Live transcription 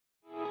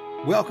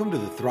Welcome to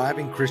the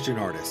Thriving Christian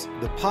Artist,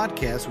 the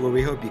podcast where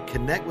we hope you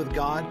connect with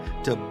God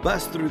to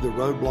bust through the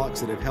roadblocks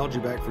that have held you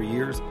back for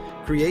years,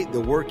 create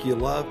the work you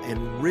love,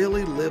 and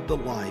really live the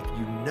life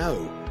you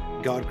know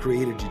God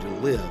created you to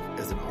live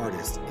as an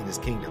artist in His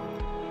kingdom.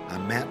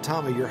 I'm Matt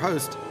Tommey, your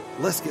host.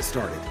 Let's get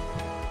started.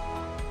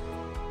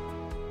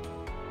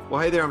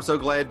 Well, hey there. I'm so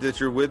glad that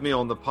you're with me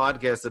on the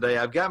podcast today.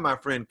 I've got my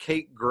friend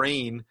Kate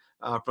Green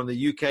from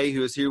the UK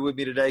who is here with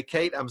me today.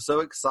 Kate, I'm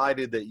so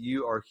excited that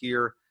you are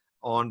here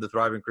on the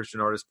Thriving Christian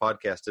Artist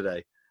podcast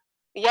today.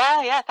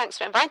 Yeah. Thanks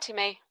for inviting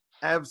me.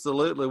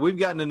 Absolutely. We've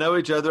gotten to know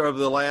each other over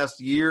the last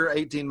year,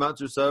 18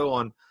 months or so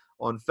on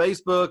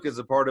Facebook as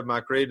a part of my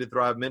Creative to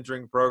Thrive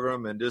mentoring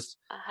program and just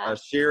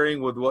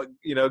sharing with what,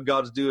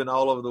 God's doing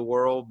all over the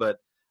world. But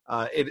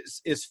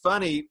it's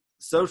funny,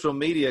 social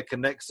media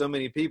connects so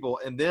many people.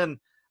 And then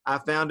I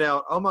found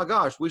out, oh my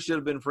gosh, we should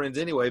have been friends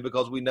anyway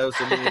because we know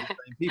so many of the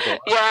same people.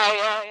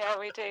 Yeah,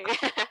 we do.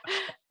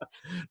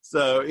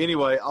 So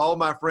anyway, all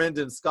my friends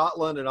in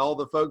Scotland and all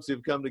the folks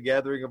who've come to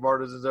Gathering of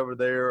Artisans over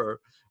there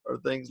or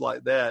things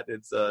like that.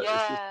 It's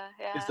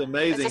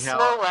amazing. It's a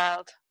small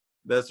world.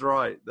 That's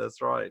right.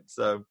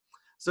 So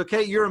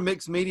Kate, you're a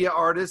mixed media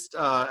artist,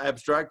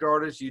 abstract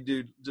artist. You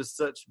do just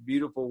such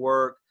beautiful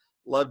work,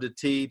 love to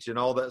teach and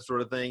all that sort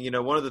of thing.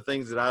 One of the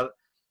things that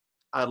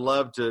I'd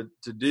love to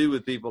do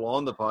with people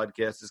on the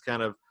podcast is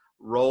kind of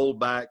roll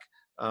back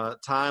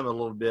time a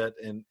little bit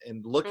and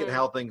look at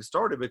how things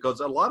started, because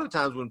a lot of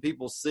times when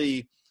people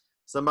see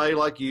somebody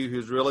like you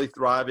who's really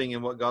thriving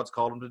in what God's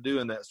called them to do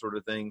and that sort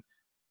of thing,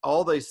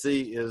 all they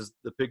see is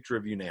the picture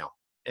of you now,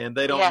 and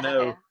they don't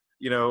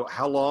know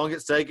how long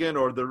it's taken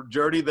or the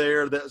journey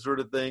there, that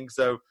sort of thing.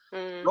 So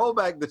roll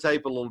back the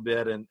tape a little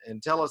bit and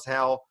tell us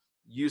how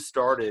you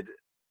started,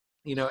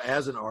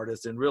 as an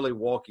artist and really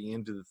walking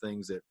into the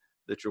things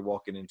that you're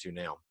walking into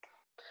now.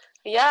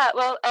 Yeah,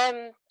 well,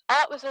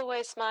 art was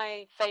always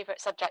my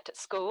favourite subject at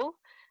school.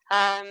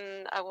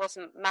 I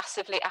wasn't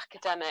massively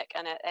academic,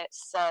 and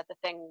it's the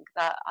thing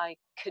that I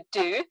could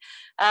do.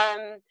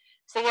 I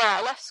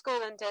left school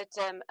and did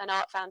an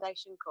art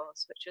foundation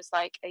course, which was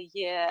like a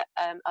year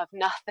of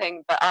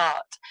nothing but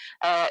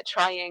art,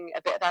 trying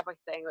a bit of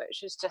everything, which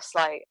was just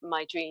like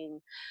my dream.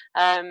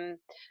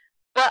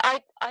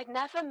 But I'd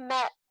never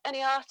met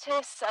any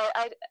artists.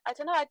 I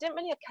don't know, it didn't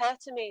really occur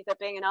to me that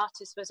being an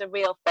artist was a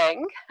real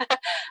thing.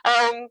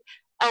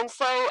 And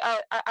so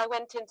I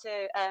went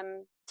into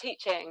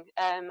teaching.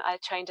 I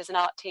trained as an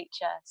art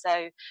teacher.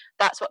 So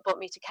that's what brought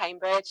me to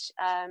Cambridge.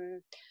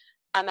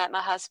 I met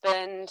my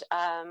husband.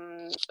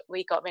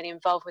 We got really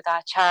involved with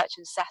our church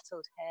and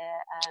settled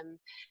here.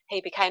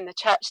 He became the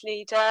church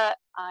leader.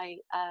 I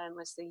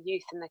was the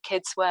youth and the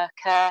kids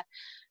worker.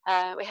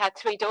 We had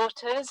 3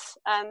 daughters,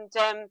 and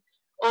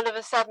all of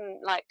a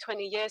sudden, like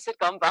 20 years had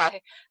gone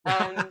by.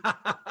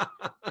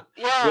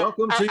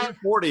 Welcome to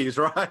your 40s,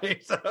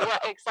 right? Yeah,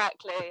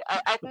 exactly.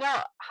 I'd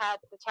not had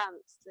the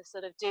chance to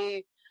sort of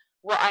do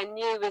what I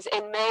knew was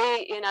in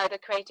me, the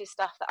creative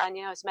stuff that I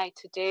knew I was made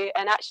to do.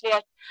 And actually,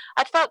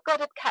 I'd felt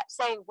God had kept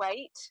saying,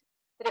 wait,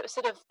 that it was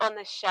sort of on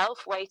the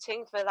shelf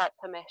waiting for like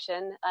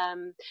permission.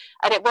 And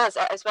it was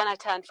when I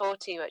turned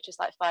 40, which was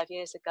like 5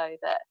 years ago,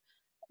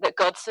 that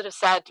God sort of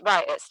said,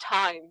 right, it's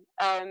time.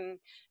 There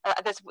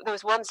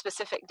was one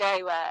specific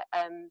day where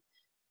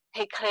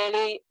He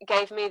clearly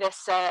gave me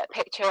this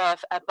picture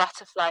of a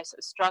butterfly sort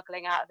of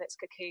struggling out of its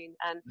cocoon,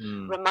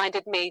 and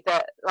reminded me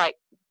that like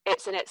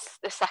it's in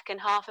the second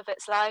half of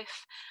its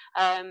life,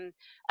 and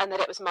that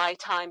it was my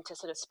time to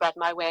sort of spread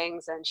my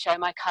wings and show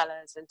my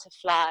colours and to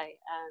fly.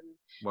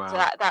 Wow. So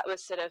that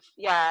was sort of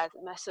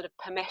my sort of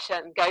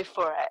permission, go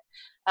for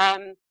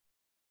it.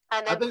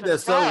 And I think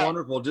that's so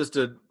wonderful. Just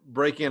to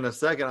break in a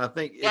second, I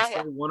think it's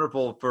so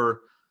wonderful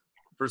for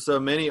so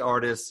many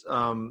artists.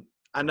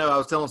 I know I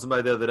was telling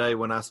somebody the other day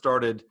when I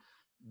started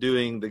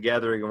doing the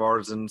Gathering of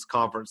Artisans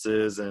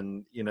conferences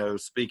and,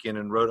 speaking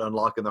and wrote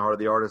Unlocking the Heart of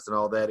the Artist and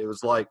all that, it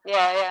was like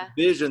the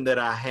vision that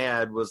I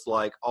had was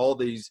like all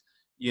these,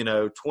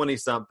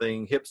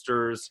 20-something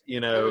hipsters,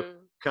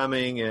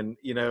 coming and,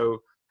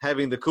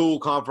 having the cool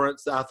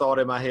conference I thought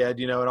in my head,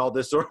 and all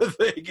this sort of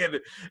thing. And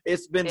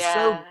it's been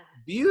so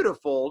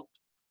beautiful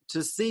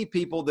to see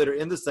people that are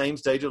in the same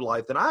stage of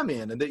life that I'm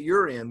in and that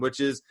you're in, which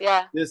is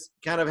this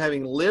kind of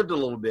having lived a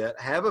little bit,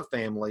 have a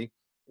family,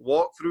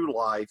 walk through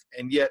life,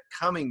 and yet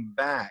coming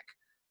back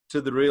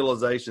to the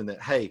realization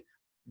that, hey,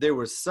 there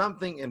was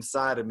something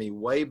inside of me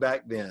way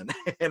back then,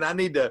 and I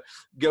need to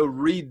go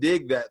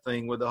redig that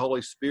thing with the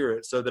Holy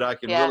Spirit so that I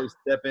can really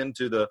step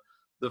into the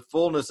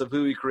fullness of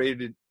who He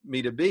created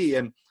me to be.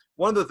 And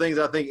one of the things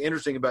I think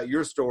interesting about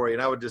your story,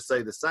 and I would just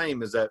say the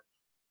same, is that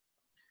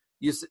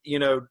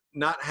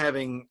not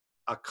having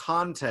a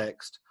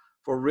context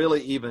for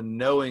really even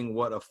knowing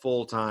what a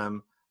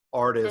full-time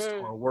artist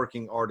or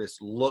working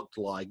artist looked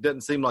like.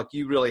 Doesn't seem like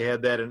you really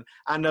had that, and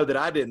I know that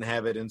I didn't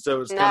have it. And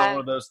so it's kind of one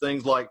of those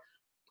things like,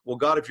 well,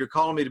 God, if you're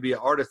calling me to be an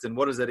artist, then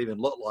what does that even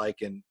look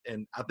like? And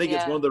I think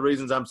it's one of the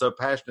reasons I'm so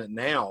passionate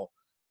now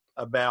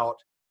about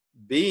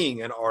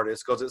being an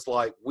artist, because it's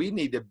like we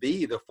need to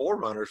be the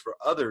forerunners for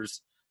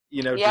others,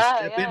 to Yeah,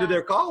 step into yeah.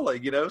 their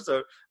calling,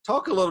 so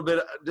talk a little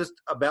bit just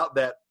about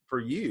that for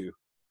you.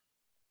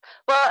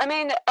 Well, I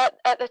mean,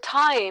 at the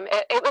time,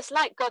 it was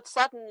like God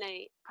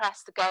suddenly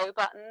pressed the go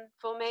button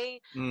for me.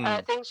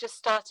 Things just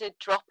started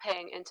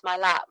dropping into my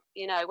lap,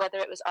 whether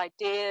it was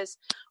ideas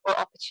or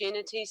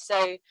opportunities.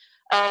 So,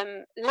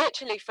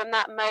 literally from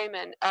that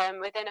moment,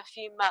 within a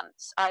few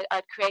months,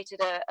 I'd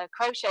created a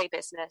crochet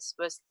business,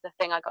 was the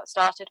thing I got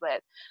started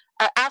with.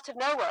 Out of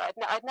nowhere,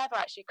 I'd never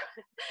actually,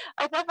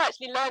 I'd never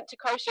actually learned to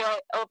crochet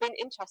or been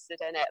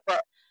interested in it,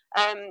 but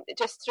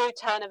just through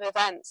turn of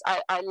events,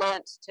 I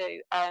learned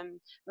to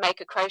make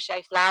a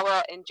crochet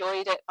flower,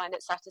 enjoyed it, find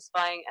it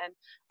satisfying,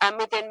 and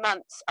within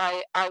months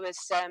I was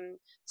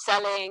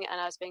selling, and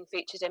I was being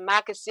featured in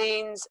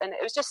magazines, and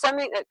it was just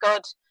something that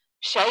God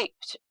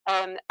shaped,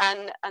 and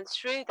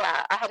through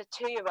that I had a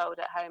 2-year-old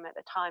at home at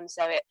the time,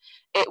 so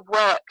it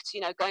worked,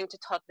 going to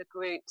toddler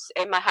groups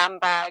in my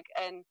handbag,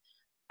 and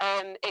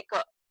it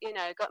got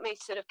me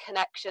sort of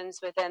connections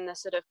within the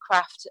sort of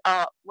craft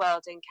art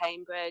world in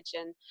Cambridge,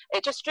 and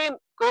it just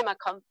grew my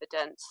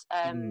confidence.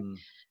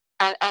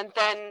 And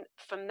then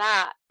from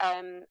that,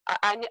 I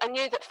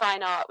knew that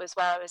fine art was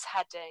where I was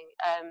heading.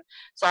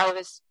 So I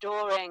was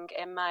drawing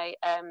in my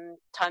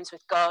times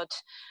with God.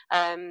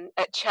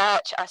 At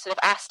church, I sort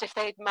of asked if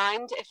they'd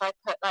mind if I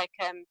put like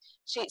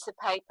sheets of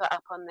paper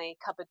up on the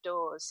cupboard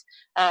doors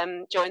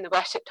during the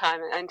worship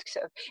time, and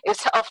sort of it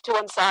was off to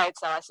one side.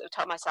 So I sort of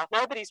told myself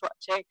nobody's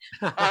watching,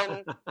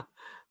 and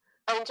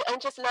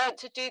just learned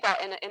to do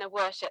that in a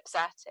worship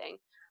setting.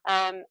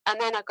 And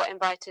then I got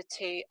invited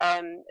to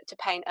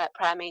paint at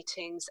prayer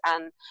meetings,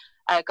 and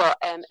I got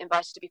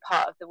invited to be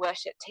part of the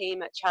worship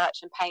team at church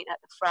and paint at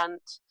the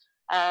front.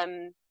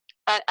 And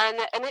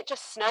it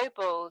just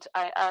snowballed.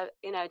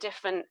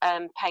 Different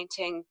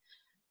painting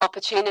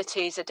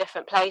opportunities at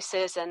different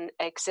places, and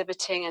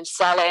exhibiting and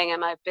selling,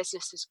 and my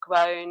business has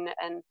grown.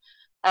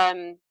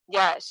 And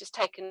it's just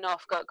taken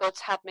off.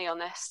 God's had me on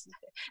this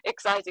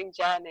exciting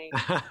journey.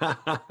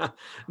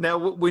 Now,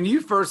 when you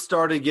first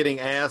started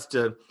getting asked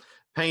to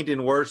paint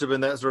in worship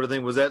and that sort of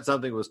thing, was that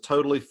something that was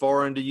totally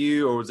foreign to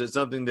you, or was it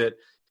something that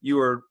you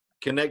were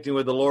connecting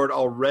with the Lord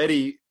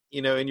already,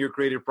 in your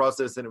creative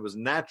process, and it was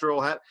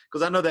natural?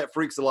 Because I know that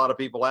freaks a lot of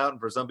people out, and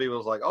for some people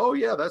it's like, oh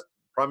yeah, that's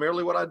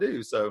primarily what I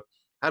do. So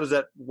how does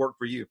that work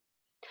for you?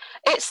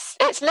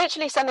 It's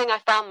literally something I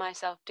found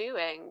myself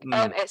doing.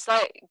 It's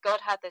like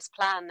God had this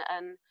plan,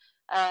 and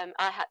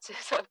I had to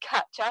sort of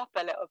catch up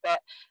a little bit.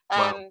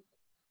 Wow.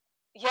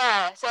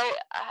 So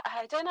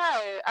I don't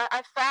know.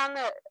 I found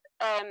that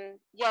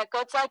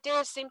God's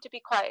ideas seem to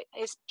be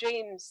his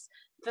dreams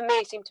for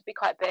me seem to be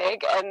quite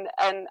big, and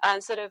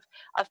sort of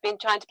I've been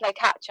trying to play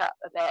catch up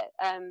a bit.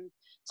 I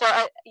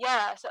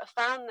sort of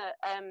found that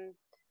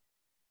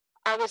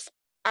I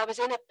was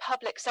in a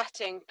public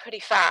setting pretty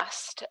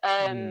fast,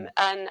 and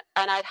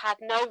I'd had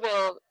no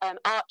real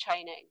art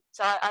training,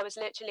 so I was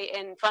literally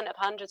in front of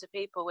hundreds of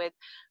people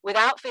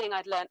without feeling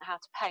I'd learned how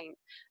to paint.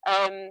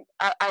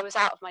 I was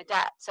out of my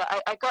depth, so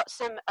I got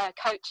some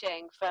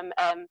coaching from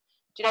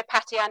do you know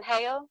Patty Ann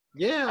Hale?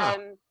 Yeah.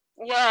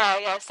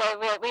 Yeah. So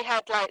we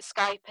had like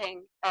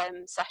Skyping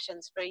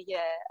sessions for a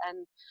year,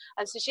 and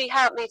so she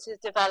helped me to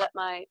develop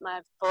my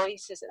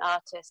voice as an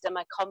artist and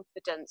my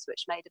confidence,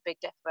 which made a big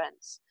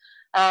difference.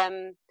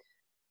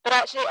 But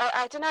actually,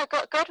 I don't know,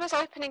 God was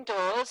opening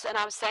doors, and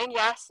I was saying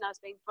yes, and I was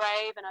being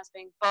brave, and I was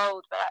being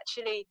bold, but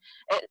actually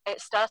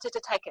it started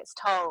to take its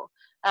toll.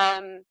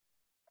 And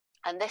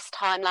this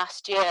time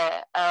last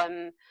year,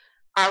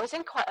 I was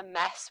in quite a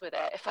mess with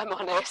it, if I'm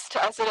honest.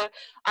 I felt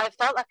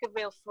like a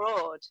real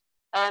fraud,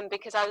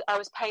 because I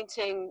was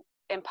painting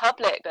in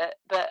public, but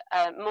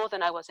more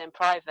than I was in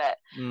private.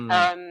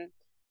 And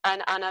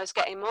I was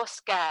getting more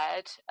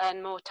scared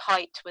and more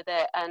tight with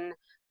it, and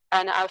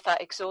I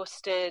felt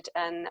exhausted,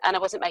 and I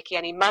wasn't making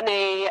any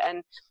money,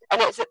 and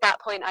it was at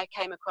that point I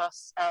came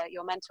across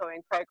your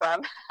mentoring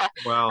program.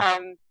 Wow.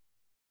 And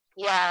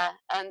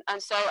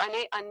so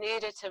I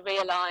needed to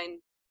realign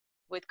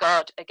with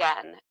God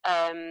again.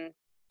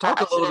 Talk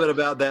a little bit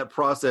about that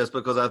process,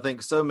 because I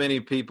think so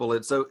many people,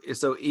 it's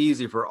so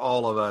easy for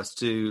all of us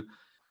to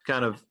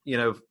kind of,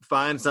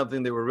 find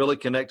something that we're really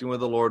connecting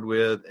with the Lord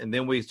with, and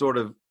then we sort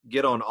of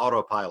get on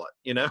autopilot,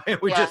 and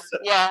we just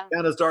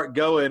kind of start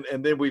going,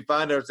 and then we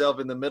find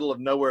ourselves in the middle of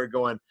nowhere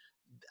going,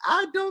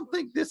 I don't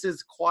think this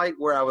is quite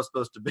where I was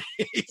supposed to be.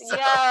 So.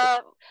 Yeah,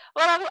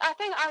 well, I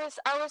think I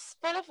was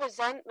full of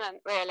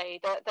resentment, really,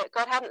 that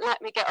God hadn't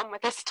let me get on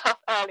with this stuff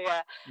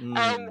earlier.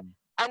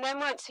 And then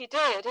once he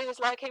did, it was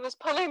like he was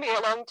pulling me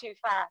along too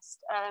fast.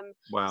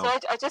 Wow. So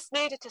I just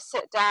needed to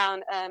sit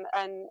down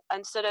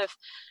and sort of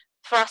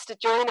for us to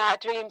join our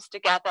dreams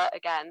together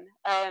again,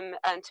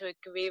 and to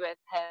agree with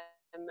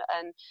him,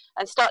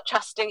 and start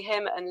trusting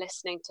him and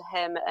listening to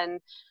him, and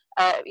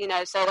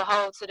so the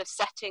whole sort of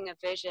setting a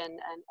vision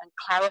and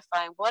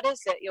clarifying what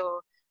is it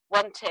you're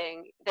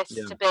wanting this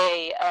to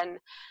be, and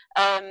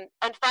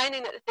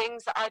finding that the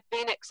things that I'd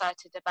been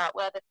excited about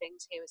were the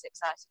things he was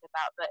excited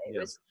about, but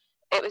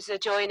it was a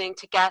joining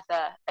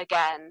together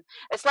again.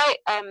 It's like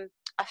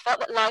I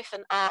felt that life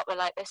and art were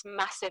like this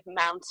massive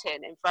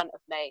mountain in front of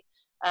me.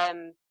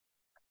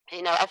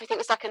 You know, everything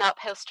was like an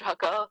uphill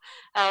struggle.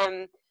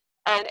 And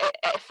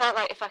it felt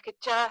like if I could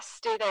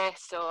just do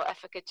this, or if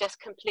I could just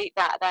complete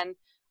that, then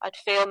I'd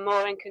feel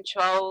more in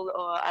control,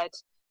 or I'd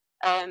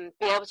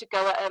be able to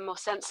go at a more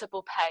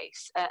sensible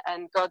pace.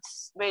 And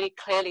God's really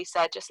clearly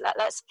said, just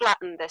let's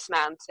flatten this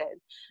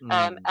mountain,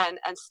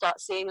 and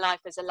start seeing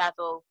life as a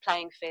level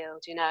playing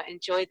field. You know,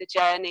 enjoy the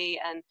journey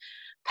and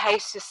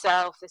pace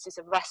yourself. This is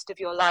a rest of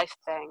your life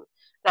thing.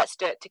 Let's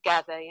do it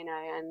together, you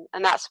know,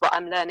 and that's what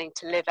I'm learning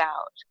to live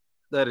out.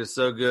 That is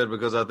so good,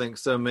 because I think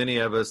so many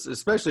of us,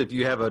 especially if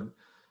you have a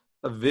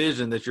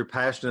vision that you're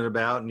passionate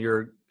about and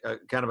you're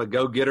kind of a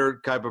go-getter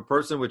type of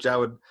person, which I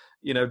would,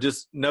 you know,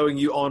 just knowing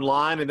you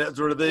online and that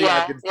sort of thing,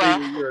 I could see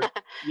that you're,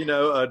 you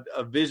know,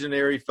 a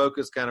visionary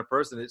focused kind of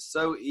person. It's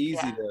so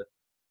easy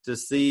to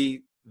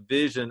see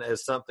vision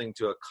as something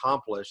to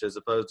accomplish as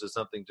opposed to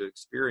something to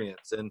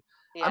experience. And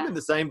I'm in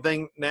the same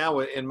thing now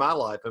in my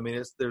life. I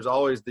mean, there's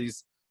always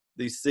these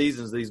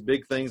seasons, these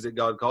big things that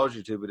God calls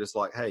you to, but it's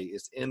like, hey,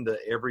 it's in the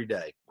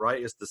everyday, right?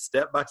 It's the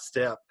step by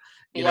step,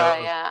 you know,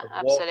 of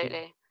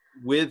absolutely.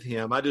 With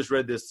him. I just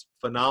read this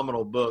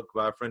phenomenal book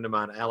by a friend of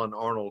mine, Alan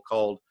Arnold,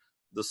 called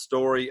The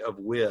Story of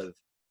With.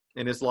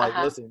 And it's like,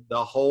 listen,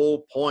 the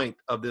whole point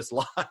of this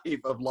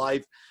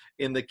life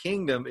in the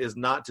kingdom is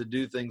not to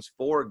do things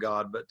for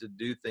God, but to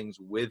do things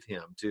with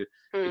him, to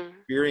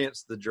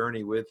experience the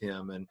journey with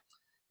him. And,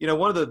 you know,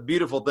 one of the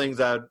beautiful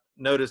things I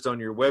noticed on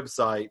your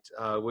website,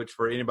 which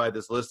for anybody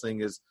that's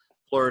listening is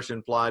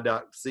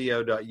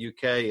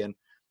flourishandfly.co.uk. And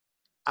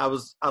I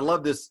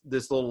love this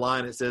little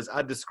line. It says,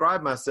 I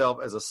describe myself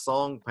as a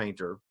song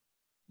painter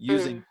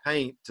using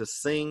paint to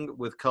sing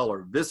with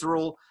color.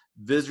 Visceral,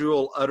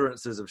 visual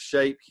utterances of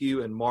shape,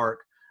 hue, and mark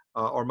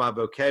are my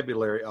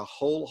vocabulary, a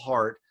whole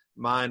heart,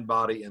 mind,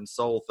 body, and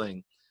soul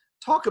thing.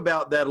 Talk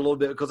about that a little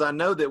bit, because I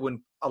know that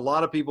when a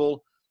lot of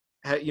people,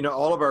 you know,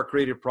 all of our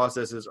creative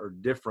processes are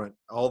different.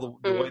 All the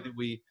way that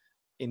we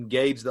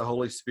engage the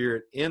Holy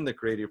Spirit in the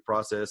creative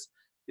process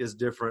is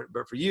different.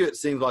 But for you, it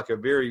seems like a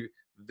very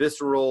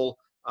visceral,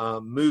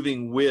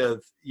 moving with,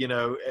 you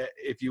know,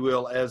 if you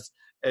will, as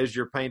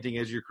you're painting,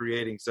 as you're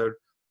creating. So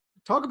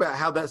talk about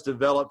how that's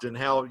developed and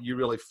how you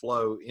really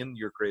flow in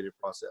your creative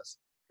process.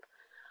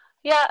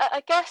 Yeah,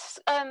 I guess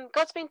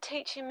God's been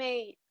teaching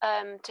me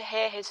to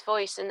hear his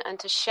voice and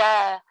to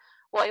share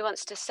what he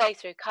wants to say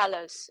through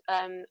colours.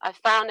 I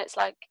found it's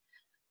like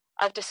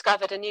I've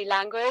discovered a new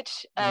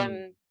language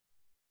that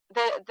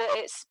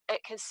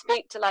it can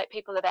speak to like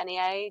people of any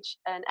age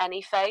and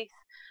any faith.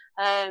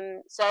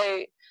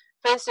 So,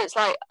 for instance,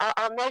 like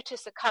I'll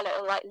notice a colour,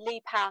 it'll like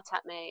leap out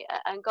at me,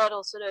 and God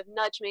will sort of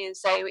nudge me and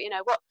say, you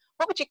know, what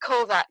would you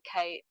call that,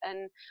 Kate?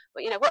 And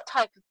you know, what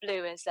type of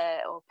blue is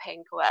there, or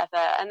pink, or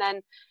whatever?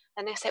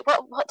 And they say,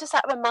 what does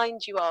that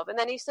remind you of? And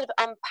then he sort of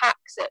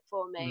unpacks it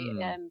for me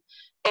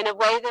in a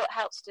way that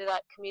helps to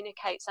like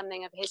communicate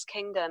something of his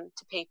kingdom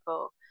to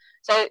people.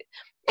 So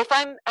if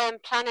I'm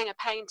planning a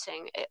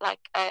painting,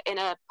 in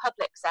a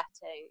public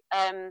setting,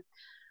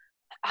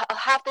 I'll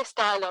have this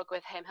dialogue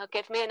with him. He'll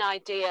give me an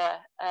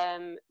idea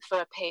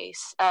for a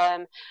piece,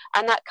 and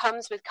that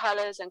comes with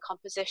colours and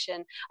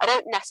composition. I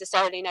don't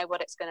necessarily know what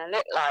it's going to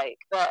look like,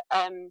 but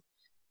I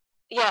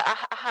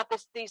have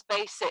these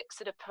basic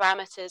sort of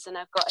parameters, and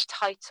I've got a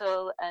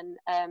title, and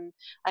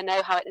I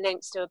know how it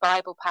links to a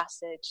Bible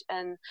passage,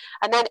 and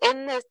then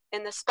in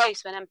the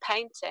space when I'm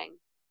painting,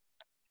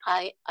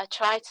 I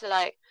try to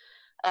like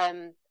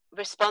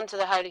respond to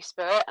the Holy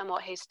Spirit and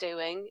what he's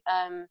doing.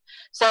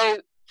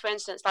 So for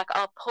instance, like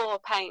I'll pour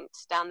paint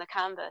down the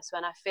canvas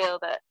when I feel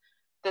that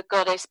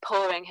God is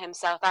pouring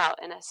himself out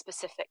in a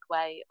specific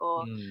way,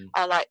 or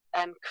I'll like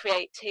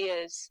create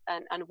tears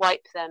and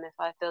wipe them if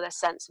I feel a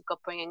sense of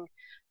God bringing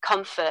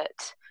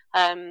comfort.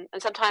 And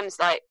sometimes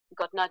like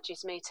God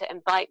nudges me to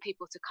invite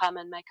people to come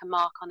and make a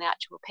mark on the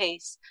actual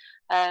piece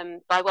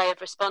by way of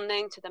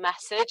responding to the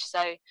message.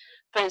 So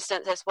for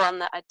instance, there's one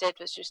that I did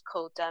was just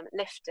called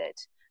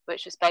Lifted,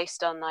 which was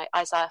based on like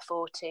Isaiah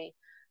 40.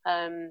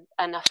 And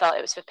I felt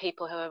it was for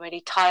people who are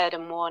really tired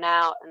and worn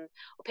out, or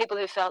people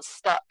who felt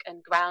stuck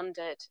and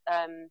grounded,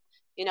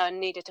 you know, and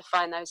needed to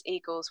find those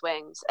eagle's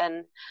wings.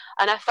 And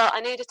I felt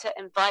I needed to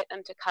invite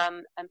them to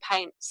come and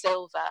paint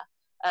silver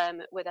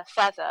with a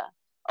feather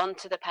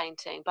onto the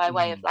painting by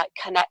way of like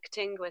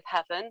connecting with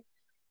heaven.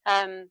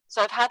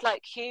 So I've had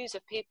like queues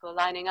of people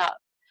lining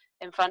up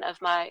in front of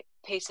my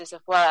pieces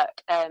of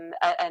work at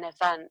an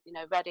event, you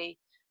know, ready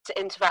to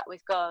interact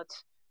with God.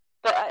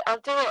 But I'll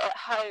do it at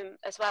home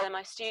as well in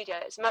my studio.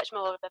 It's much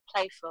more of a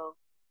playful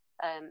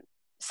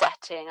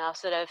setting. I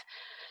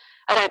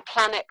don't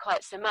plan it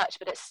quite so much,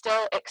 but it's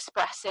still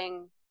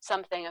expressing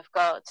something of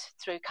God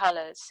through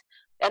colours.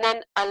 And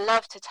then I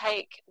love to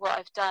take what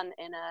I've done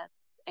in a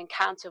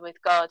encounter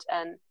with God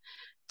and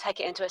take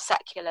it into a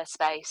secular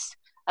space.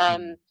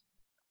 You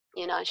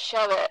know, and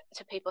show it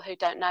to people who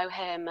don't know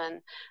him,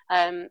 and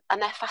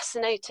they're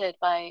fascinated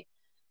by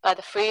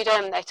the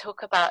freedom. They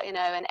talk about, you know,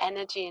 an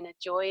energy and a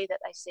joy that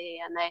they see,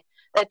 and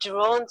they're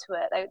drawn to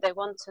it. They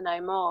want to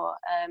know more.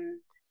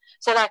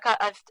 So like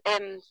I've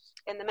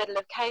in the middle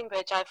of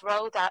Cambridge, I've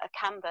rolled out a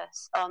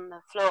canvas on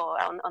the floor,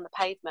 on the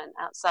pavement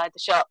outside the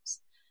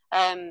shops,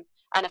 and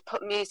I've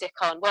put music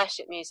on,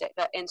 worship music,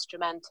 but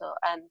instrumental,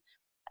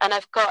 and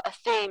I've got a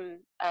theme,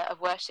 a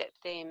worship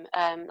theme,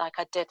 like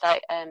I did,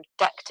 like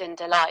Decked in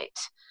Delight,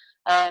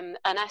 and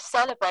I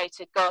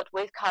celebrated God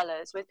with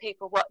colours, with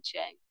people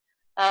watching,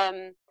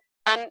 and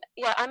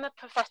yeah, I'm a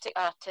prophetic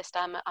artist,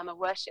 I'm a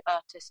worship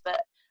artist,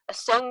 but a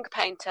song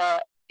painter,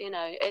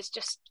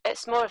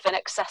 it's more of an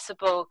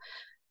accessible,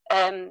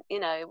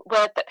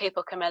 word that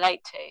people can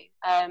relate to.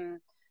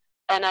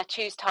 And I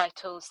choose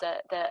titles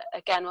that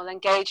again will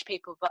engage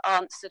people, but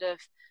aren't sort of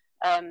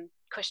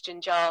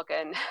Christian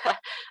jargon.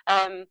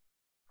 I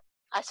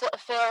sort of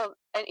feel,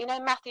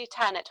 Matthew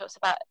 10, it talks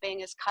about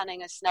being as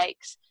cunning as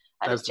snakes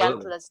and Absolutely.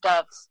 as gentle as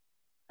doves.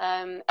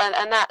 And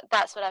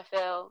that's what I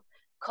feel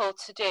called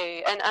to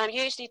do. And I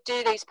usually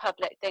do these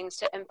public things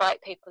to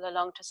invite people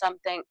along to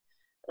something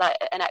like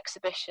an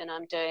exhibition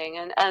I'm doing.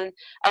 And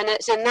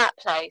it's in that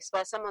place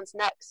where someone's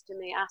next to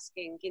me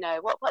asking,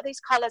 what are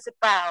these colours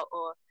about?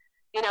 Or,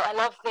 I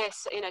love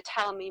this,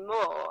 tell me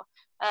more.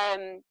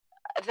 Then,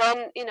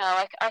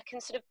 I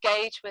can sort of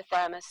gauge with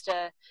them as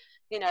to,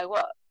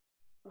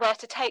 where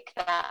to take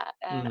that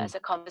as a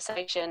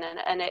conversation.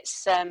 And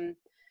it's,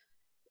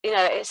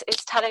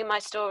 it's telling my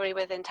story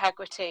with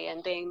integrity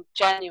and being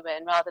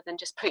genuine rather than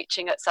just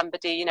preaching at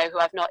somebody, who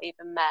I've not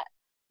even met.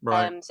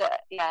 Right. So,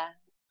 yeah.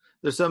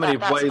 There's so many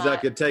ways I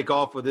could take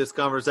off with this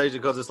conversation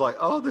because it's like,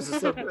 oh, this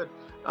is so good.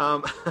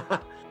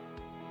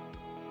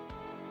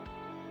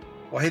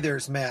 Well, hey there,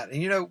 it's Matt.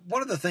 And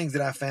one of the things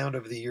that I found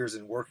over the years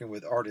in working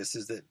with artists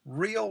is that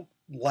real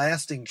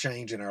lasting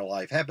change in our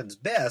life happens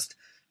best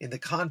in the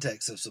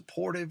context of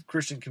supportive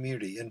Christian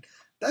community. And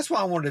that's why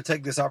I wanted to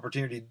take this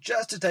opportunity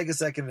just to take a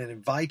second and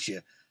invite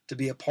you to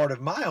be a part of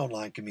my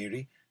online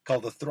community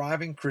called the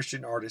Thriving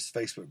Christian Artists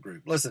Facebook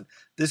group. Listen,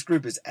 this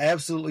group is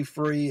absolutely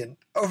free, and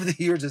over the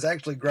years has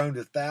actually grown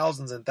to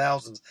thousands and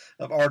thousands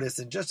of artists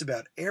in just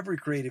about every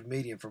creative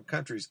medium from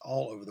countries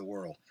all over the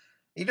world.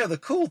 The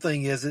cool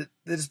thing is that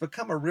it's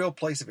become a real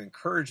place of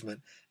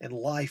encouragement and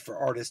life for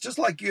artists, just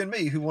like you and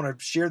me, who want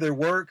to share their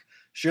work,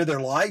 share their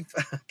life,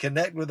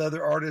 connect with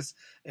other artists,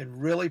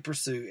 and really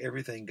pursue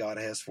everything God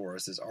has for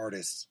us as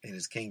artists in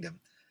His kingdom.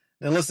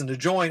 Now, listen, to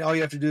join, all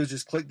you have to do is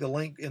just click the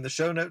link in the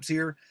show notes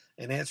here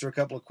and answer a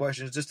couple of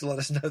questions just to let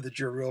us know that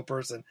you're a real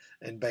person,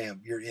 and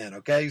bam, you're in,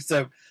 okay?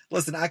 So,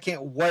 listen, I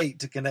can't wait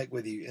to connect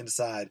with you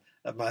inside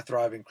of my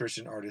Thriving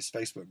Christian Artists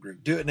Facebook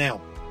group. Do it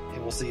now,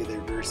 and we'll see you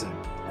there very soon.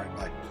 All right,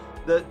 bye.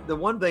 The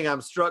one thing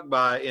I'm struck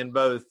by in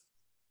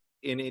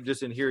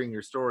hearing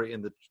your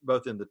story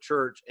both in the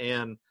church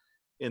and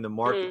in the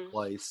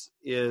marketplace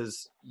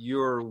is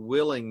your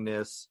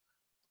willingness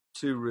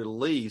to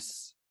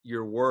release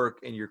your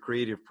work and your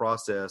creative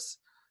process,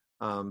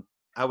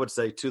 I would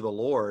say, to the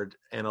Lord,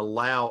 and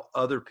allow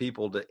other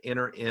people to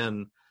enter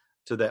in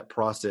to that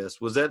process.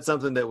 Was that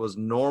something that was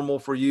normal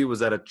for you?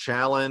 Was that a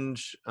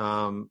challenge?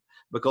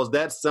 Because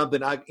that's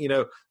something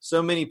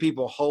so many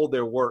people hold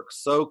their work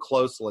so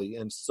closely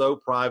and so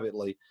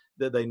privately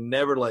that they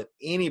never let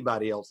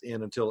anybody else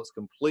in until it's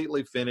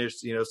completely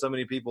finished. So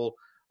many people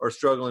are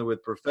struggling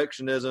with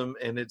perfectionism,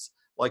 and it's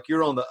like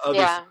you're on the other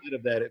side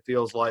of that. It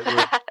feels like,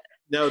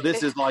 no,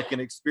 this is like an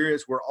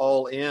experience we're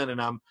all in,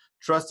 and I'm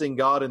trusting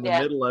God in the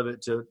middle of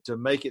it to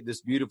make it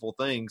this beautiful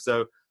thing.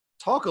 So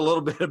talk a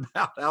little bit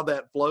about how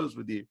that flows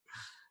with you.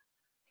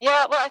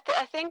 Yeah, well,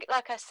 I think,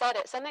 like I said,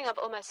 it's something I've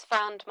almost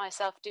found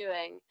myself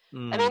doing.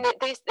 I mean,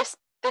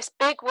 this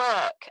big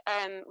work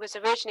was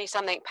originally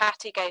something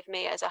Patty gave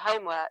me as a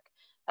homework,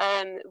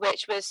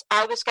 which was,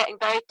 I was getting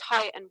very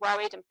tight and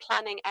worried and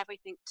planning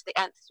everything to the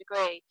nth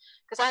degree,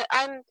 because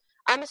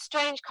I'm a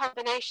strange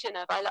combination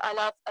of, I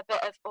love a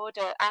bit of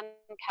order and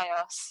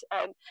chaos,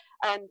 and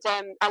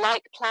I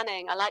like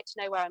planning. I like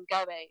to know where I'm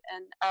going,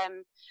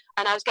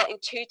 and I was getting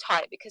too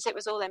tight because it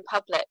was all in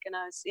public, and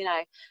I was,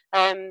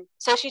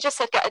 so she just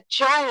said, get a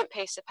giant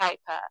piece of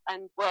paper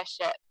and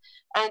worship,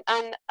 and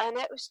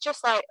it was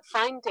just like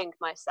finding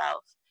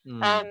myself,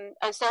 and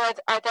so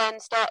I then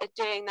started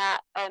doing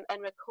that, and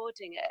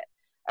recording it,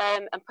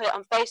 and put it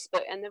on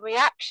Facebook, and the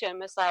reaction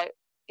was like,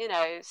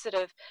 sort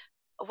of,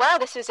 wow,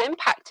 this is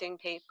impacting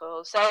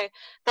people. So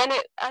then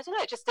it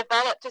just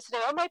developed to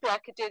sort of, maybe I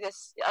could do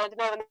this, I don't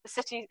know, on the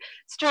city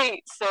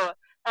streets, or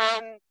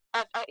I've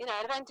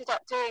ended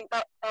up doing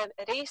that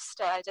at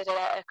Easter. I did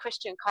a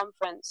Christian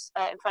conference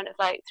in front of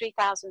like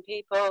 3,000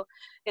 people,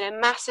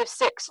 massive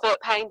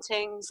 6-foot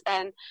paintings,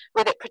 and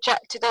with it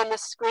projected on the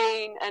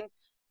screen,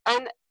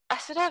 and I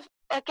sort of,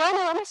 again,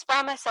 I almost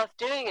found myself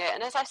doing it,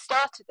 and as I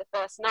started the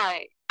first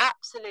night,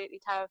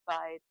 absolutely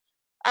terrified,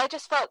 I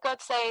just felt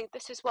God saying,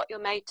 this is what you're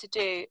made to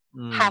do.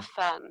 Have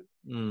fun.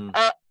 And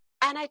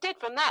I did.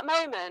 From that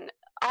moment,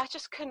 I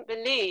just couldn't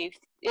believe,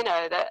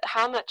 that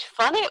how much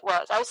fun it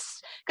was.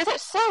 Because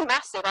it's so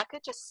massive, I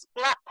could just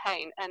splat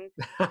paint and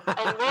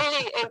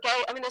really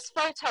engage. I mean, there's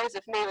photos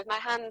of me with my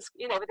hands,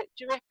 with it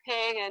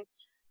dripping,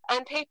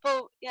 and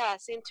people,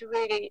 seem to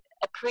really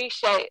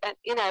appreciate,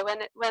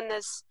 when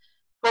there's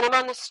when I'm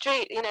on the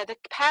street, the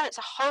parents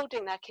are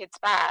holding their kids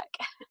back.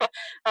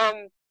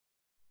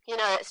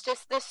 It's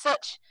just there's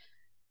such,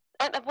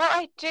 and what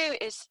I do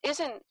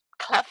isn't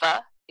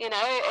clever.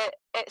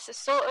 It's a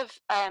sort of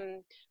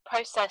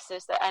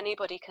processes that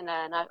anybody can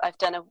learn. I've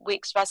done a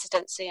week's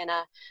residency in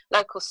a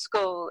local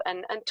school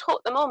and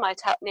taught them all my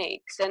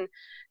techniques, and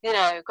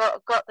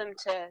got them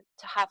to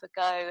have a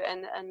go,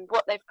 and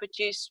what they've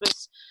produced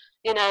was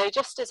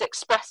just as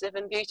expressive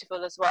and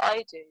beautiful as what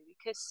I do,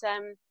 because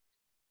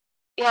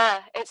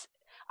it's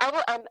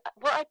what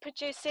I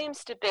produce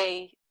seems to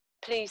be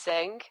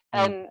pleasing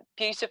and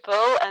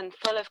beautiful and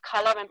full of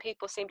color, and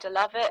people seem to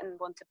love it and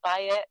want to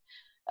buy it.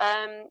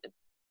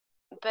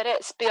 But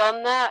it's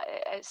beyond that.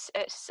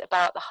 It's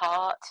about the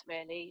heart,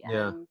 really.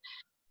 Yeah.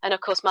 And of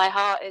course, my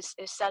heart is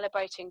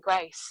celebrating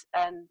grace,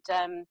 and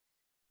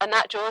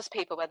that draws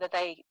people, whether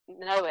they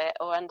know it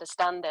or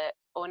understand it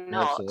or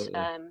not. Absolutely.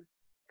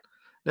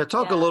 Now,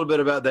 talk a little bit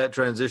about that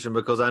transition,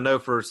 because I know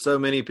for so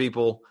many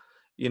people,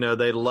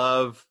 they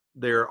love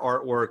their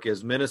artwork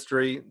as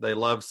ministry. They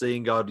love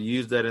seeing God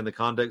use that in the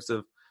context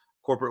of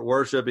corporate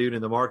worship, even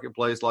in the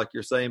marketplace, like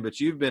you're saying.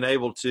 But you've been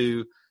able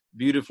to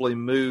beautifully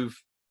move,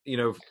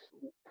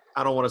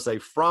 I don't want to say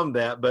from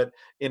that, but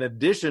in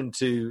addition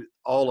to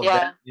all of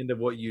that end of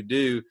what you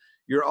do,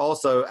 you're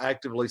also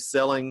actively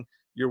selling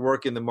your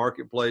work in the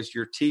marketplace.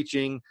 You're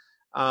teaching.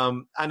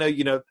 I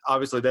know,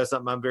 obviously that's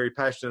something I'm very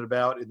passionate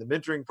about in the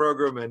mentoring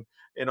program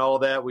and all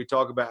of that. We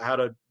talk about how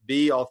to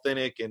be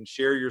authentic and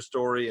share your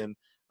story, and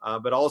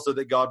but also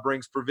that God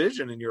brings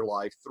provision in your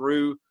life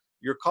through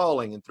your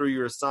calling and through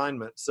your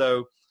assignment.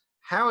 So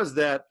how is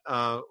that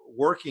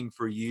working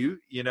for you?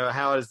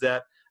 How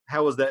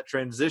was that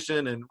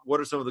transition, and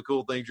what are some of the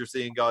cool things you're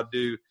seeing God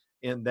do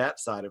in that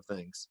side of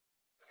things?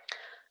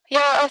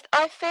 Yeah,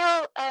 I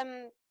feel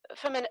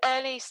from an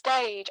early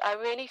stage, I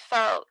really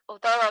felt,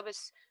 although I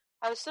was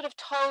sort of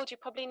told you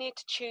probably need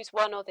to choose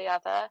one or the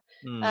other,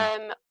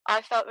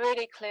 I felt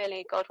really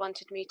clearly God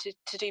wanted me to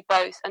do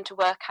both and to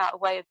work out a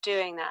way of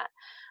doing that.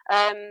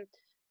 I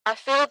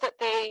feel that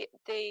the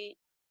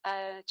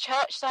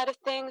church side of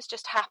things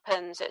just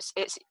happens.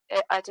 I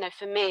don't know,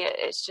 for me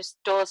it's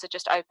just doors are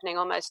just opening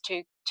almost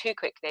too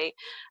quickly.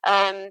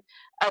 The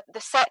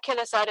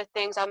secular side of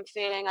things, I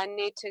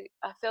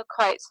feel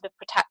quite sort of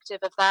protective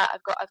of that.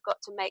 I've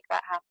got to make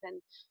that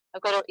happen.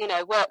 I've got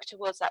to work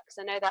towards that, because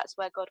I know that's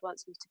where God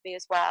wants me to be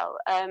as well.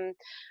 And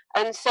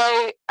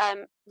so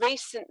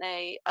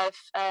recently I've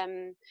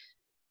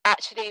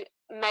actually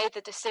made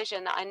the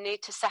decision that I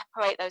need to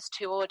separate those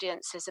two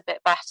audiences a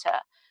bit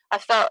better. I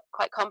felt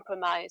quite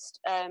compromised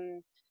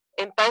in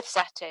both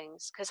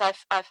settings, because as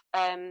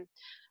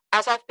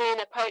I've been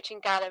approaching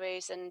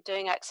galleries and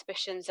doing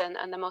exhibitions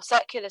and the more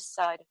secular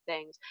side of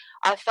things,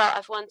 I felt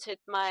I've wanted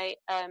my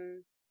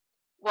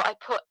what I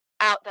put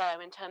out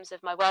there in terms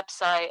of my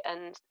website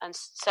and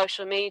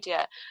social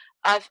media.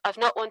 I've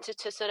not wanted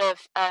to sort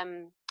of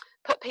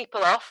put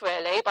people off,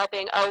 really, by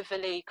being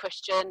overly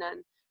Christian,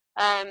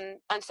 and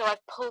so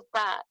I've pulled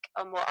back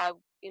on what I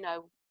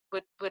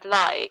would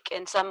like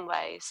in some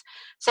ways.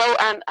 So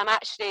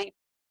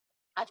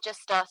I've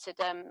just started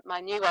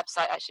my new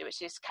website, actually,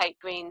 which is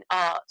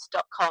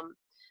kategreenart.com.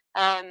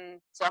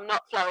 So I'm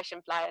not Flourish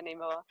and Fly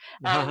anymore.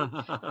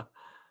 And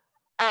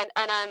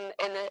I'm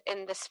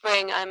in the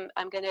spring,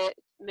 I'm going to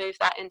move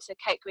that into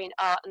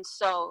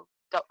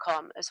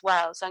kategreenartandsoul.com as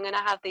well. So I'm going to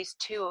have these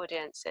two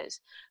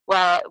audiences,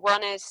 where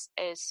one is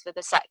for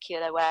the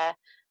secular, where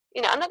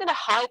I'm not going to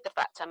hide the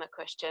fact I'm a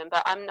Christian,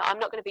 but I'm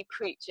not going to be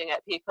preaching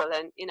at people,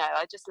 and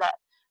I just let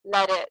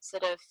it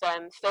sort of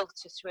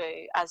filter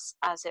through as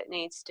it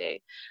needs to.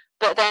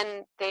 But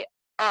then the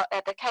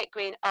Kate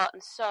Green Art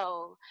and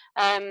Soul,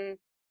 I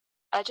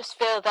just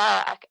feel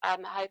that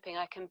I'm hoping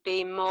I can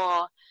be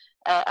more.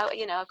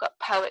 I've got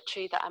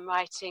poetry that I'm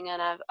writing,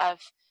 and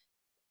I've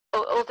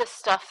all this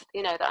stuff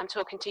that I'm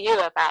talking to you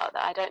about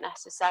that I don't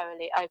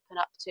necessarily open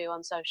up to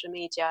on social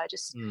media. I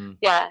just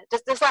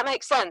does that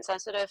make sense? I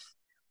feel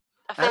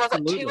Absolutely. I've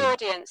got two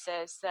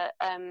audiences that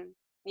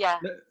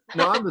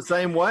No, I'm the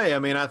same way. I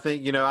mean, I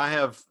think I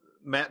have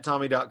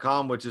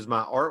matttommey.com, which is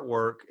my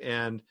artwork,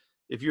 and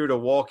if you were to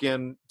walk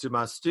into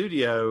my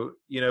studio,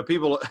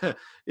 people,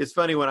 it's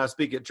funny when I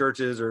speak at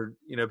churches, or,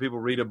 people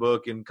read a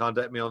book and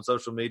contact me on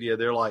social media.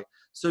 They're like,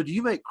 so do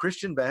you make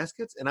Christian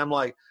baskets? And I'm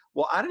like,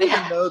 well, I didn't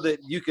even know that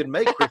you can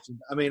make Christian.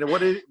 I mean,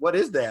 what is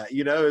that?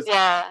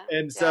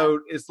 So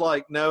it's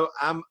like, no,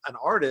 I'm an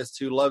artist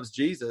who loves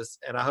Jesus,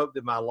 and I hope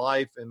that my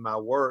life and my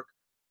work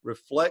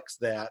reflects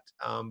that.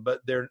 But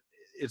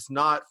it's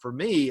not, for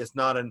me, it's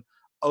not an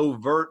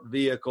overt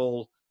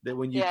vehicle that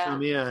when you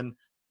come in,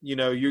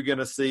 you're going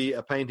to see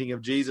a painting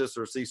of Jesus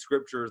or see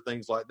scripture or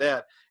things like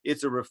that.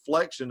 It's a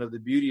reflection of the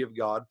beauty of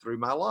God through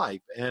my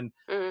life. And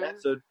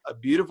that's a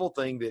beautiful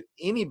thing that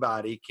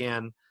anybody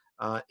can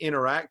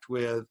interact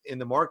with in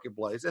the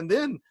marketplace. And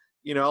then,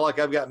 like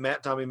I've got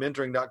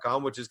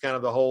matttommeymentoring.com, which is kind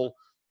of the whole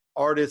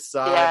artist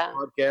side,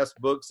 podcast,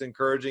 books,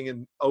 encouraging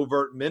and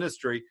overt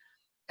ministry.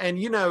 And,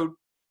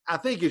 I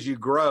think as you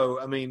grow,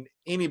 I mean,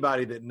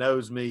 anybody that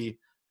knows me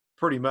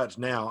pretty much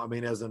now. I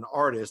mean, as an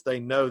artist, they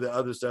know the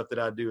other stuff that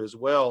I do as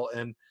well.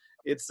 And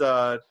it's,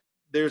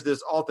 there's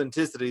this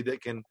authenticity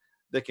that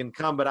can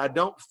come, but I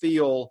don't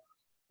feel,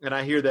 and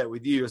I hear that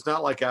with you, it's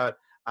not like I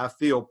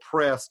feel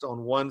pressed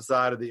on one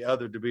side or the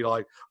other to be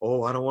like,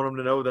 oh, I don't want them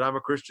to know that I'm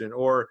a Christian,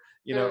 or,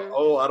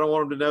 oh, I don't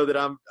want them to know that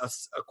I'm a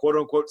quote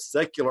unquote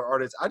secular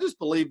artist. I just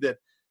believe that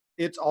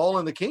it's all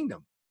in the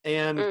kingdom.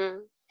 And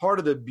part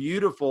of the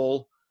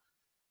beautiful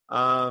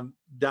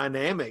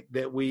dynamic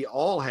that we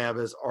all have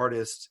as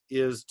artists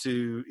is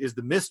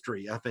the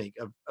mystery, I think,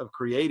 of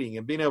creating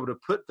and being able to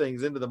put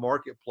things into the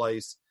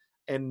marketplace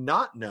and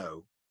not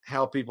know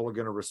how people are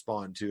going to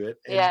respond to it,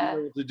 and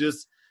be able to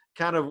just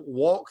kind of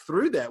walk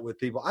through that with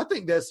people. I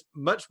think that's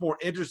much more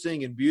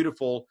interesting and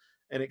beautiful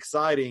and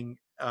exciting,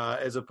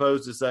 as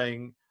opposed to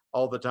saying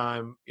all the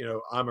time,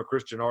 I'm a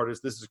Christian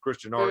artist, this is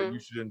Christian art, you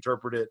should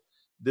interpret it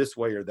this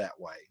way or that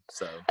way.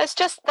 So that's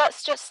just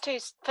too,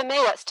 for me,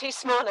 that's too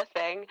small a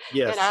thing.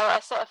 Yes.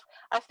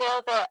 I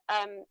feel that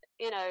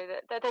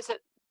that there's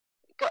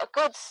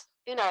God's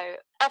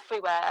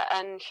everywhere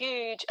and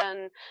huge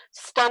and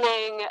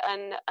stunning,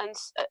 and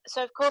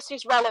so of course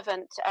he's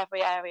relevant to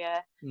every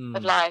area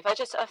of life. I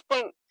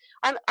think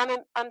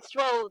I'm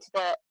thrilled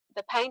that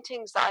the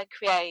paintings that I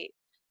create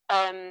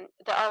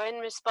that are in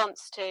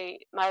response to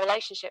my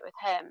relationship with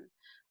him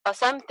are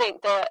something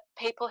that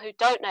people who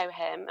don't know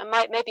him and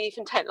maybe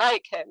even don't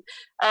like him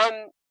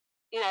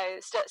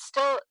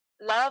still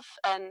love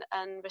and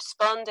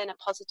respond in a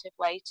positive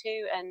way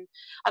to. And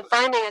I'm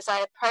finding, as I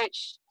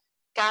approach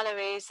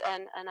galleries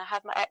and I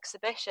have my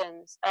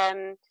exhibitions,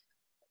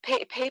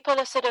 people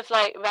are sort of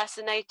like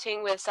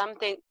resonating with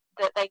something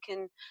that they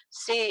can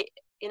see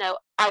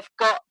I've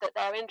got, that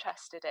they're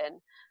interested in.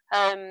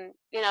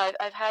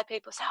 I've heard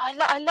people say,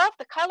 I love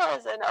the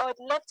colors, and I'd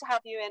love to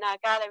have you in our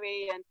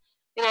gallery, and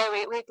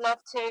we'd love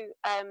to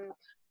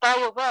buy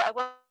your work, I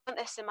want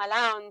this in my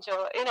lounge,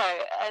 or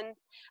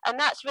and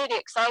that's really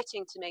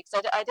exciting to me,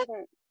 because I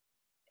didn't.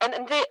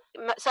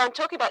 So I'm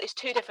talking about these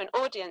two different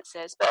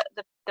audiences, but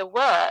the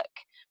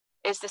work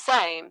is the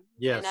same.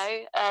 Yes.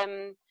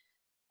 And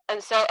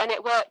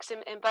it works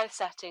in both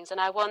settings, and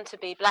I want to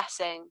be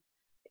blessing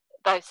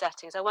both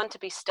settings. I want to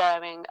be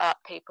stirring up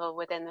people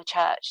within the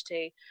church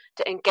to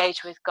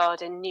engage with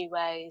God in new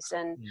ways,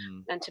 and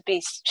to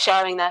be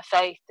sharing their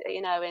faith,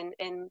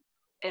 in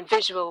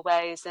visual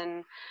ways.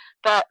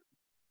 But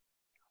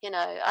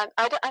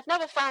I've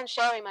never found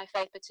sharing my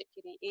faith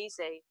particularly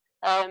easy.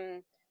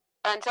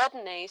 And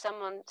suddenly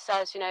someone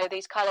says,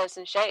 these colors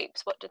and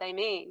shapes, what do they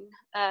mean?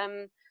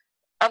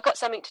 I've got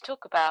something to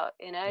talk about,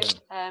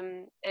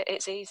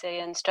 it's easy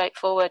and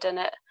straightforward, and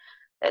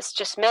it's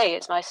just me,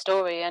 it's my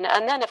story. And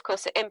then of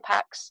course it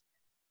impacts,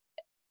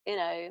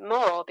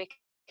 more,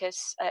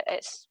 because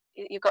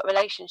you've got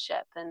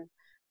relationship, and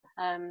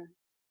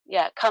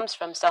it comes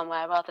from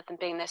somewhere rather than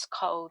being this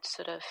cold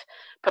sort of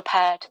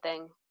prepared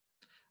thing.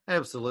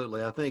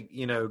 Absolutely. I think,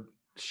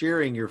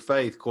 sharing your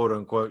faith, quote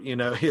unquote,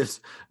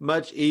 is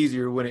much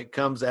easier when it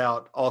comes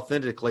out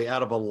authentically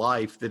out of a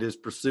life that is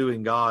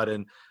pursuing God.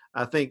 And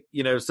I think,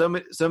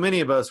 so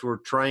many of us were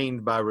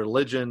trained by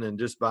religion and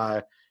just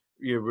by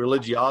your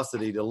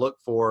religiosity to look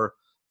for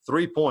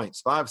 3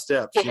 points, 5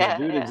 steps, do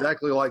it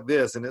exactly like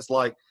this. And it's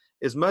like,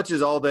 as much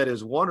as all that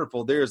is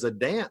wonderful, there's a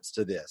dance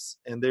to this.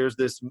 And there's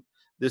this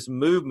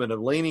movement of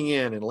leaning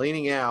in and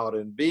leaning out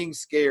and being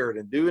scared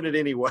and doing it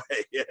anyway.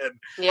 And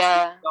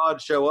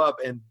God show up.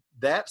 And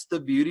that's the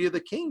beauty of the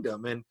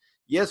kingdom. And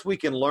yes, we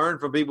can learn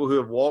from people who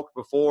have walked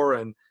before,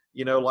 and,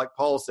 like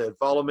Paul said,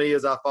 follow me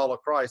as I follow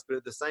Christ. But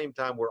at the same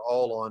time, we're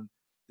all on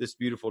this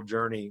beautiful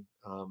journey.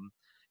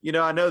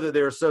 I know that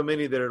there are so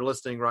many that are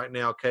listening right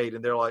now, Kate,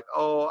 and they're like,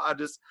 oh,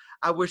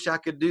 I wish I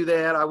could do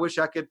that. I wish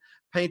I could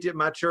paint at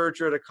my church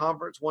or at a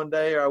conference one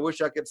day, or I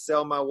wish I could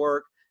sell my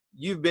work.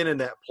 You've been in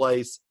that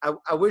place.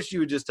 I wish you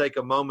would just take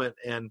a moment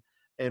and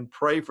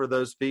pray for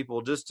those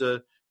people, just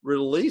to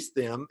release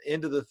them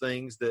into the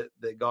things that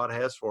God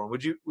has for them.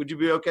 Would you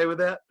be okay with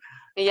that?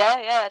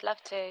 Yeah, I'd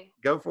love to.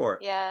 Go for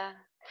it. Yeah,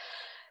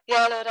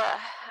 Lord,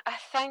 I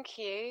thank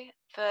you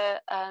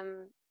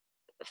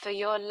for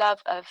your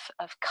love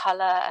of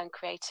color and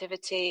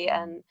creativity,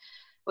 and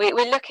we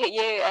look at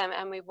you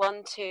and we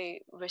want to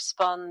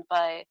respond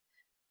by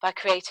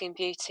creating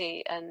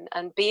beauty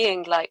and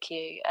being like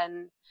you.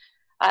 And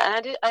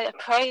I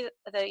pray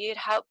that you'd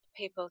help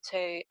people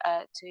to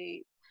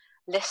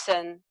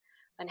listen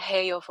and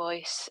hear your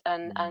voice,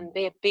 and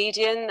be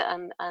obedient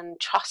and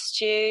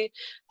trust you.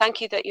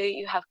 Thank you that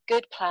you have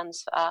good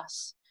plans for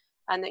us,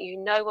 and that you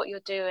know what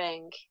you're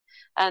doing,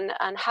 and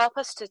help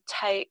us to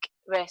take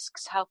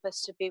risks. Help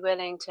us to be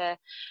willing to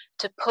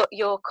put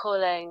your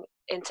calling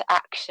into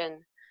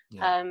action.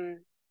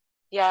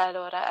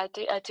 Lord, I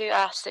do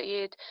ask that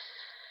you'd,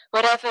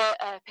 whatever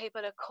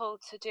people are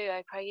called to do,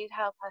 I pray you'd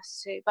help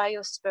us to, by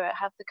your Spirit,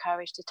 have the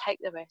courage to take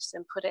the risks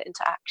and put it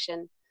into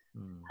action,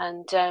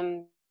 and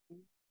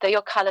that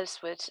your colours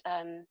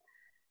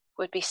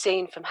would be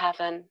seen from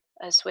heaven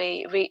as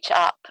we reach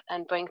up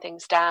and bring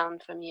things down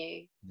from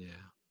you.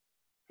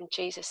 In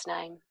Jesus'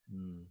 name.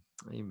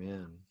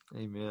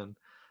 Amen.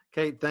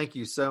 Kate, thank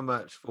you so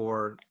much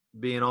for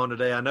being on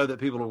today. I know that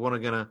people are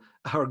gonna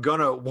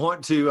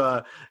want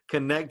to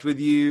connect with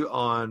you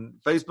on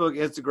Facebook,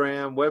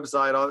 Instagram,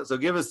 website, all that. So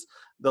give us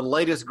the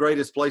latest,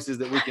 greatest places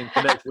that we can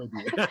connect with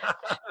you.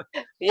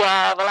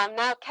 Yeah, well, I'm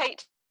now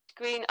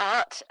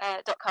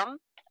kategreenart.com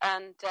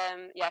and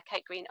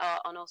Kate Green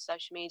Art on all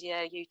social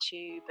media,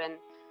 YouTube, and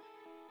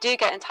do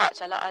get in touch.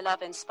 I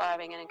love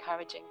inspiring and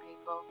encouraging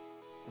people.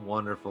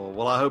 Wonderful.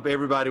 Well, I hope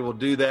everybody will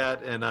do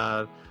that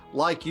and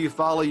like you,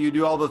 follow you,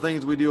 do all the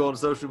things we do on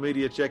social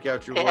media, check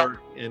out your work,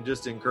 and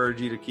just encourage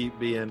you to keep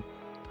being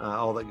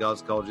all that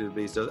God's called you to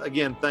be. So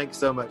again, thanks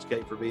so much,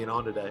 Kate, for being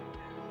on today.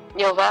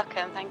 You're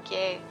welcome. Thank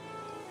you.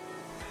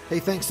 Hey,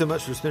 thanks so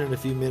much for spending a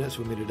few minutes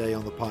with me today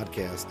on the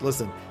podcast.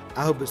 Listen,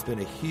 I hope it's been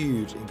a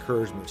huge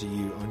encouragement to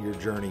you on your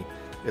journey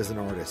as an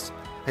artist.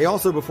 Hey,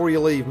 also, before you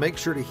leave, make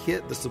sure to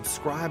hit the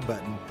subscribe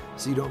button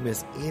so you don't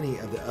miss any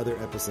of the other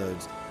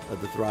episodes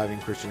of the Thriving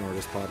Christian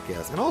Artist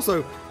podcast. And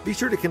also, be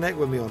sure to connect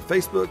with me on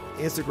Facebook,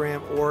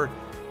 Instagram, or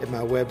at my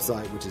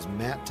website, which is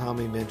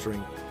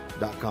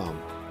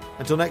matttommeymentoring.com.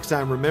 Until next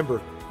time,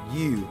 remember,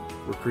 you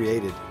were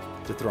created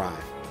to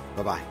thrive.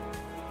 Bye-bye.